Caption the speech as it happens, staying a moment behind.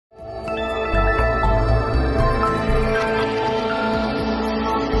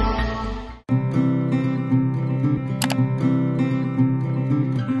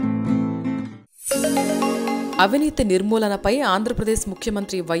అవినీతి నిర్మూలనపై ఆంధ్రప్రదేశ్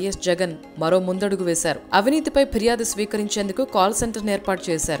ముఖ్యమంత్రి వైఎస్ జగన్ మరో ముందడుగు వేశారు. అవినీతిపై ఫిర్యాదు స్వీకరించేందుకు కాల్ సెంటర్ను ఏర్పాటు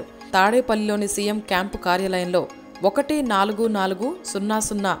చేశారు. తాడేపల్లిలోని సీఎం క్యాంపు కార్యాలయంలో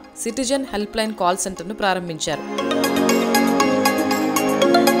 14400 సిటిజన్ హెల్ప్ లైన్ కాల్ సెంటర్ను ప్రారంభించారు.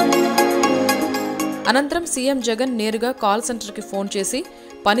 అనంతరం సీఎం జగన్ నేరుగా కాల్ సెంటర్కి ఫోన్ చేసి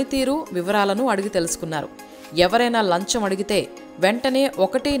పనితీరు వివరాలను అడిగి తెలుసుకున్నారు. ఎవరైనా లంచం అడిగితే వెంటనే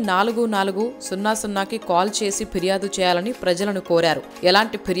 14400కి కాల్ చేసి ఫిర్యాదు చేయాలని ప్రజలను కోరారు.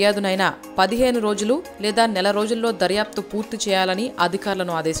 ఎలాంటి ఫిర్యాదునైనా 15 రోజులు లేదా నెల రోజుల్లో దర్యాప్తు పూర్తి చేయాలని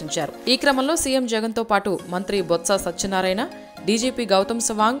అధికారులను ఆదేశించారు. ఈ క్రమంలో సీఎం జగన్తో పాటు మంత్రి బొత్స సత్యనారాయణ, డీజీపీ గౌతమ్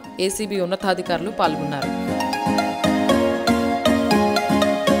సవాంగ్, ఏసీబీ ఉన్నతాధికారులు పాల్గొన్నారు.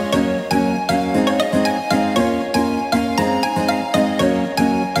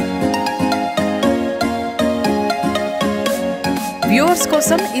 వ్యూవర్స్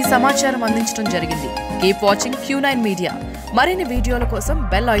కోసం ఈ సమాచారం అందించడం జరిగింది. Keep watching Q9 media. మరిన్ని వీడియోల కోసం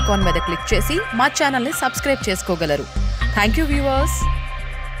బెల్ ఐకాన్ మీద క్లిక్ చేసి మా ఛానల్ని సబ్స్క్రైబ్ చేసుకోగలరు. Thank you viewers.